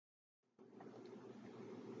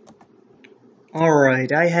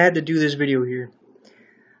Alright, I had to do this video here.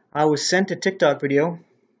 I was sent a TikTok video.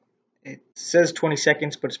 It says 20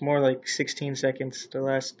 seconds, but it's more like 16 seconds. The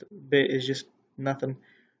last bit is just nothing.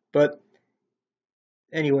 But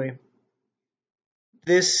anyway,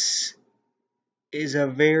 this is a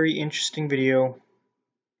very interesting video,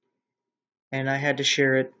 and I had to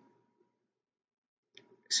share it.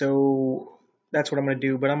 So that's what I'm going to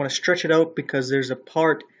do, but I'm going to stretch it out because there's a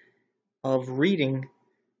part of reading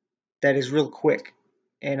that is real quick,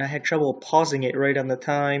 and I had trouble pausing it right on the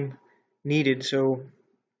time needed, so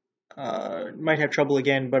might have trouble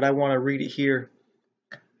again, but I want to read it here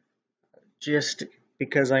just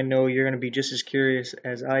because I know you're going to be just as curious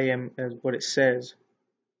as I am as what it says.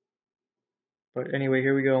 But anyway,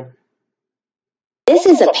 here we go. This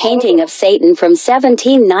is a painting of Satan from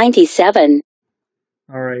 1797.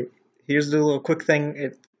 Alright, here's the little quick thing.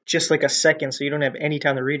 It's just like a second, so you don't have any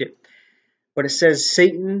time to read it. But it says,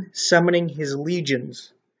 Satan summoning his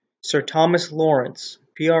legions. Sir Thomas Lawrence,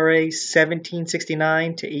 PRA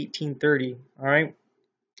 1769 to 1830. Alright,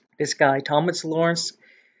 this guy, Thomas Lawrence,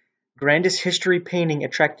 grandest history painting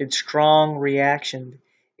attracted strong reaction.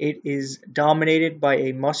 It is dominated by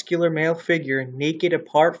a muscular male figure, naked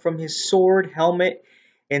apart from his sword, helmet,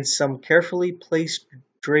 and some carefully placed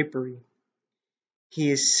drapery.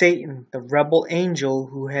 He is Satan, the rebel angel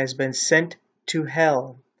who has been sent to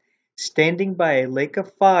hell. Standing by a lake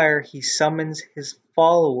of fire, he summons his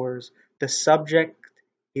followers. The subject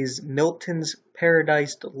is Milton's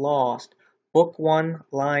Paradise Lost, Book 1,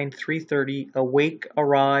 line 330, Awake,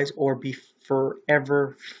 arise, or be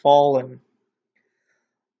forever fallen.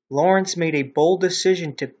 Lawrence made a bold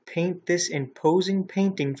decision to paint this imposing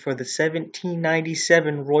painting for the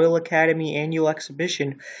 1797 Royal Academy Annual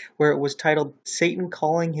Exhibition, where it was titled Satan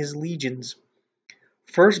Calling His Legions.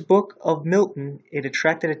 First book of Milton, it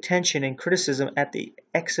attracted attention and criticism at the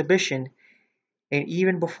exhibition, and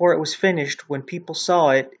even before it was finished, when people saw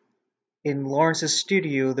it in Lawrence's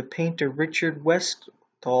studio, the painter Richard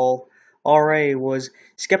Westall, R.A., was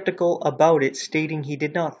skeptical about it, stating he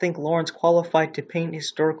did not think Lawrence qualified to paint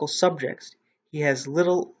historical subjects. He has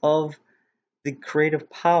little of the creative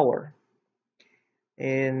power.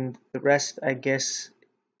 And the rest, I guess,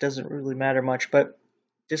 doesn't really matter much, but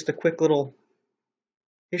just a quick little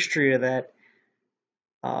history of that.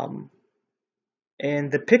 And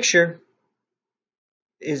the picture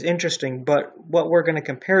is interesting, but what we're going to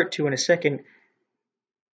compare it to in a second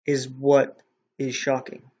is what is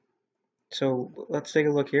shocking. So let's take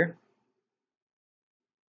a look here.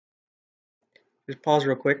 Just pause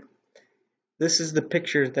real quick. This is the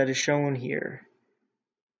picture that is shown here.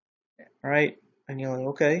 Alright, and you're like,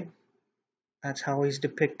 okay, that's how he's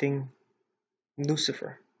depicting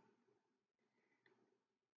Lucifer.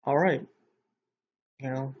 Alright,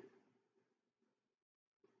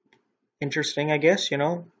 interesting, I guess,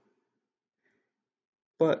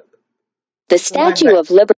 but The Statue of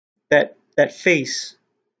Liberty. That face,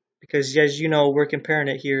 because as you know, we're comparing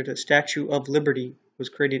it here. The Statue of Liberty was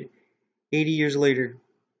created 80 years later.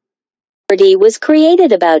 Was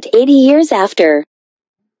created about 80 years after.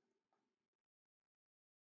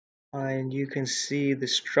 And you can see the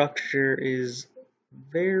structure is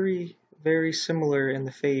very, very similar in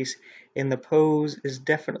the face, and the pose is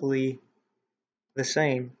definitely the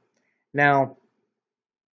same. Now,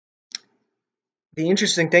 the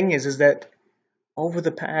interesting thing is that over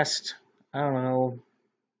the past, I don't know,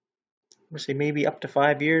 let's say maybe up to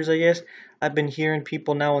 5 years, I guess, I've been hearing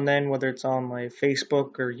people now and then, whether it's on my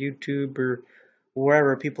Facebook or YouTube or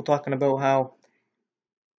wherever, people talking about how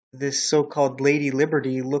this so-called Lady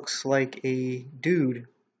Liberty looks like a dude.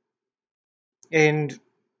 And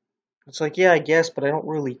it's like, yeah, I guess, but I don't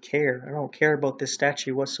really care. I don't care about this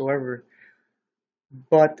statue whatsoever.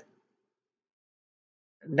 But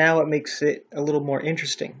now it makes it a little more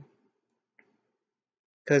interesting,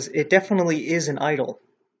 because it definitely is an idol,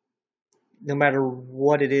 no matter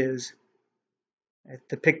what it is.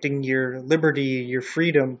 Depicting your liberty, your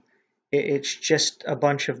freedom, it's just a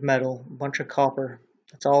bunch of metal, a bunch of copper.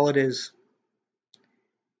 That's all it is.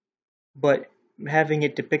 But having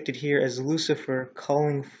it depicted here as Lucifer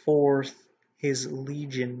calling forth his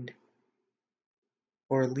legion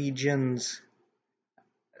or legions,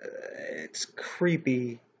 it's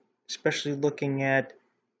creepy, especially looking at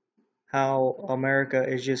how America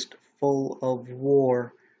is just full of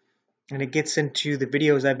war. And it gets into the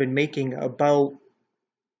videos I've been making about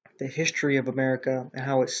the history of America and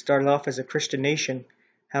how it started off as a Christian nation,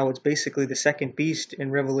 how it's basically the second beast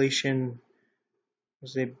in Revelation,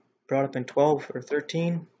 was it brought up in 12 or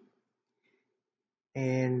 13?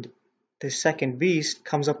 And the second beast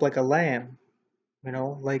comes up like a lamb,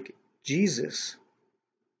 like Jesus,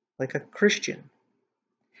 like a Christian,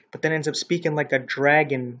 but then ends up speaking like a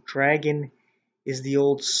dragon. Dragon is the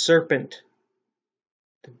old serpent,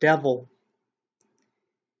 the devil,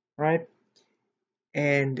 right?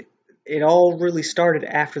 And it all really started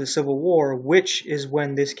after the Civil War, which is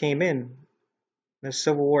when this came in. The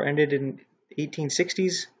Civil War ended in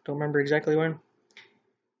 1860s. Don't remember exactly when.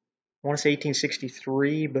 I want to say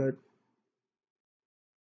 1863, but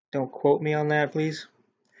don't quote me on that, please.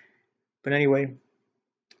 But anyway,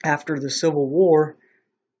 after the Civil War,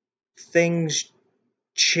 things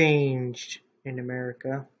changed in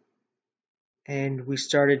America, and we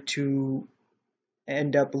started to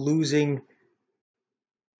end up losing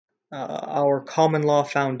our common law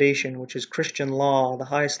foundation, which is Christian law, the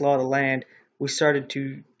highest law of the land. We started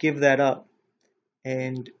to give that up,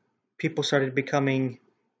 and people started becoming,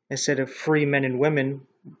 instead of free men and women,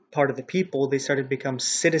 part of the people, they started to become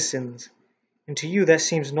citizens. And to you, that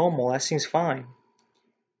seems normal, that seems fine,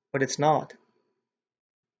 but it's not.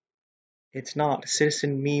 It's not. A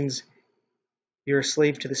citizen means you're a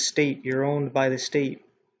slave to the state, you're owned by the state.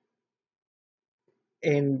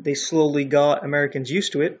 And they slowly got Americans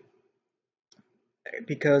used to it,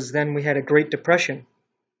 because then we had a Great Depression.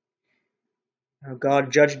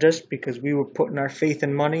 God judged us because we were putting our faith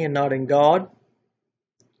in money and not in God.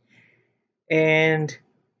 And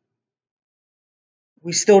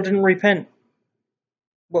we still didn't repent.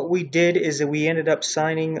 What we did is that we ended up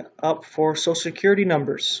signing up for Social Security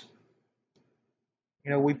numbers.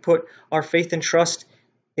 We put our faith and trust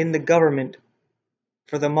in the government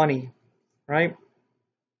for the money, right?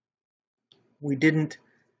 We didn't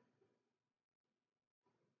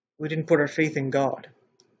put our faith in God.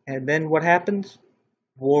 And then what happens?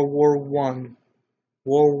 World War I,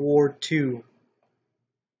 World War II.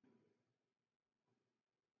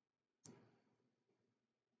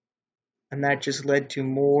 And that just led to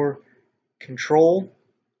more control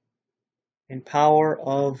and power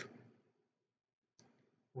of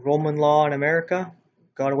Roman law in America.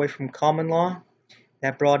 Got away from common law.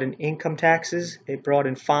 That brought in income taxes. It brought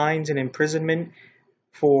in fines and imprisonment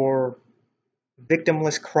for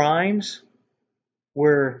victimless crimes,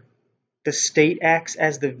 where the state acts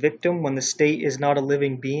as the victim when the state is not a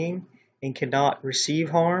living being and cannot receive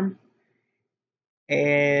harm.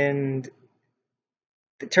 And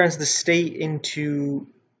it turns the state into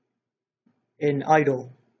an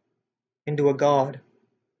idol, into a god.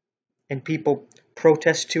 And people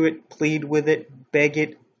protest to it, plead with it, beg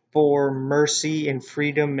it for mercy and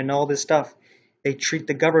freedom and all this stuff. They treat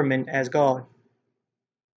the government as God.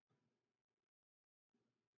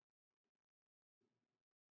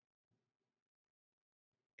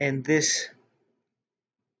 And this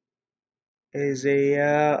is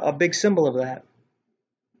a big symbol of that.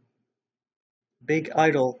 Big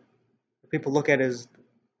idol. People look at it as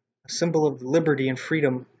a symbol of liberty and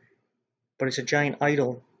freedom, but it's a giant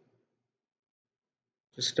idol.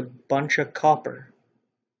 Just a bunch of copper.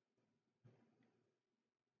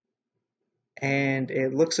 And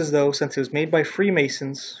it looks as though, since it was made by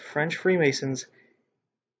Freemasons, French Freemasons,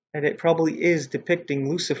 that it probably is depicting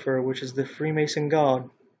Lucifer, which is the Freemason god.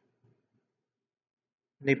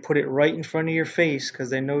 And they put it right in front of your face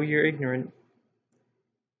because they know you're ignorant.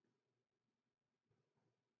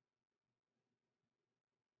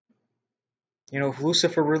 If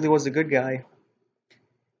Lucifer really was a good guy,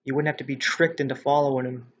 you wouldn't have to be tricked into following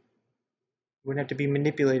him. You wouldn't have to be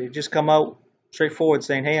manipulated. Just come out straightforward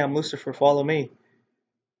saying, hey, I'm Lucifer, follow me.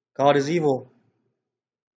 God is evil.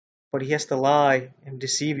 But he has to lie and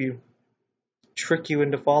deceive you, trick you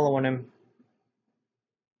into following him,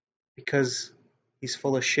 because he's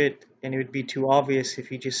full of shit, and it would be too obvious if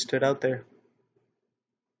he just stood out there.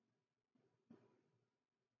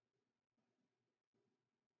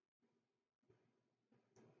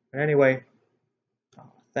 But anyway,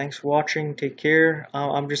 thanks for watching. Take care.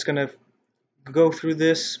 I'm just going to go through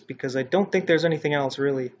this because I don't think there's anything else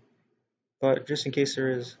really. But just in case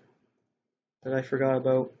there is that I forgot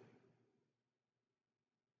about.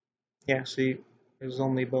 Yeah, see, it was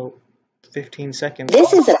only about 15 seconds.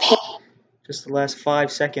 This is a Just the last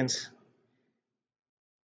 5 seconds.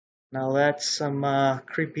 Now that's some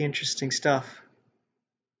creepy, interesting stuff.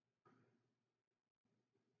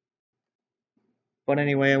 But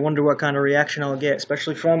anyway, I wonder what kind of reaction I'll get,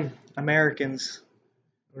 especially from Americans,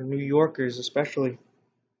 or New Yorkers especially.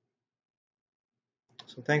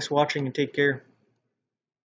 So thanks for watching and take care.